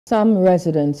Some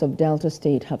residents of Delta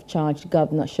State have charged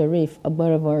Governor Sharif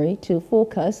Oborevwori to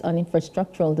focus on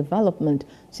infrastructural development,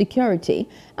 security,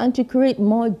 and to create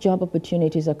more job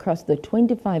opportunities across the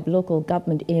 25 local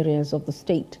government areas of the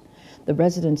state. The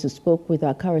residents who spoke with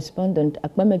our correspondent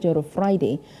Oborevwori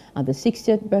Friday at the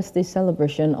 60th birthday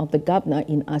celebration of the governor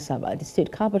in Asaba, the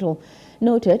state capital,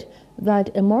 noted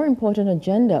that a more important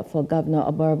agenda for Governor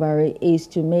Oborevwori is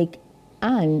to make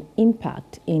an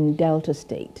impact in Delta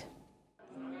State.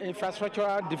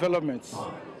 Infrastructural developments,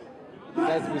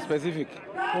 let's be specific,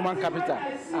 human capital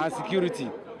and security.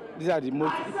 These are the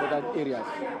most important areas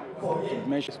to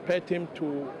mention. Expect him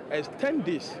to extend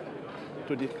this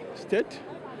to the state,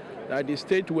 that the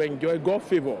state will enjoy God's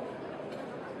favor,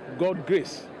 God's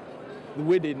grace, the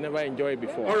way they never enjoyed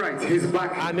before. All right, he's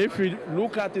back. And if we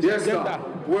look at his agenda,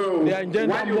 the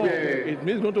agenda more, it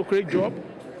means going to create jobs.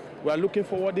 We are looking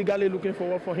forward, eagerly looking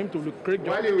forward for him to create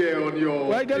jobs. While you were on your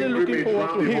we are eagerly looking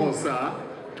forward to him sir,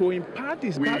 to impart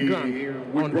his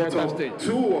background on Delta State.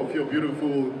 Two of your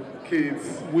beautiful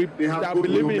kids. That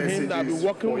believe in him, that be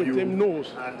working with him,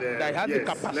 knows and, that he has the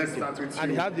capacity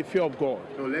and he has the fear of God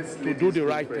to do the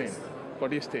right thing for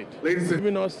this state. He's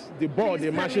giving us the board,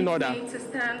 the marching order.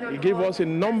 He gave us a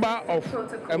number of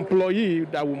employees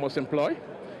that we must employ.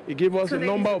 He gave us a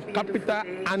number of capital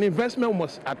and investment we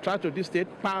must attract to this state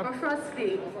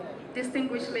firstly,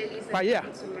 distinguished ladies per year.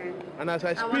 And as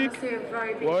I speak,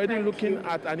 we're already looking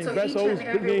at an investor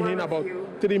who's bringing in about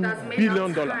 $3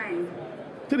 billion.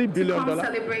 $3 billion.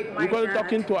 We're going to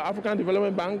talking to our African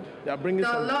Development Bank. They are bringing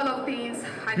some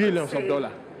billions of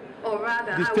dollars.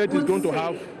 The state is going to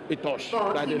have a touch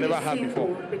that they never had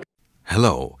before.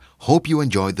 Hello, hope you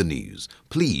enjoyed the news.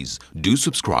 Please do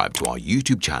subscribe to our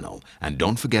YouTube channel and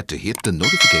don't forget to hit the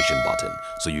notification button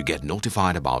so you get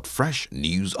notified about fresh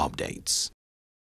news updates.